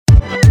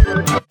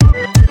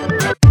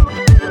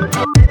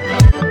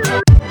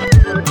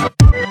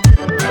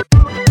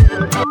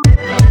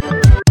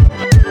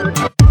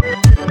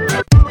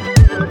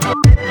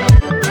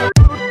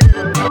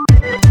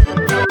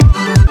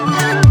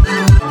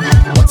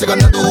you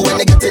gonna do when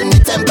you get in the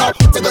temper?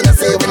 What you gonna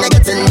say when you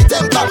get in the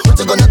temper? What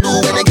you gonna do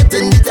when you get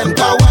in the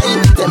temper?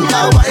 Wine,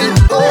 temper, wine.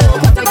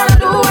 Oh, what you gonna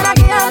do when I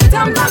get in the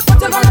temper?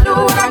 What you gonna do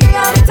when I get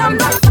in the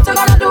temper? What you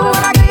gonna do when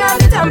I get in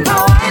the temper?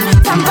 Wine,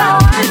 temper,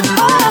 wine.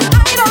 Oh,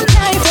 I don't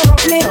care if you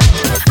rock me.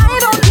 I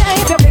don't care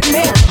if you pick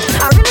me.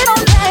 I really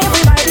don't care if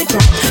we ride it.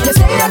 You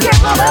say you can't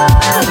go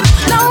back.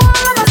 Now all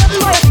of a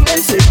sudden boy you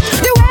feeling sick.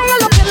 The way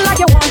you're looking like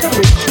you want to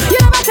break. You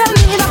never tell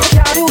me that you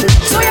can't do it.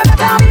 So you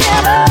better be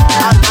able.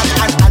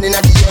 And in the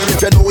air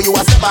if you know you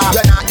a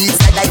stepper.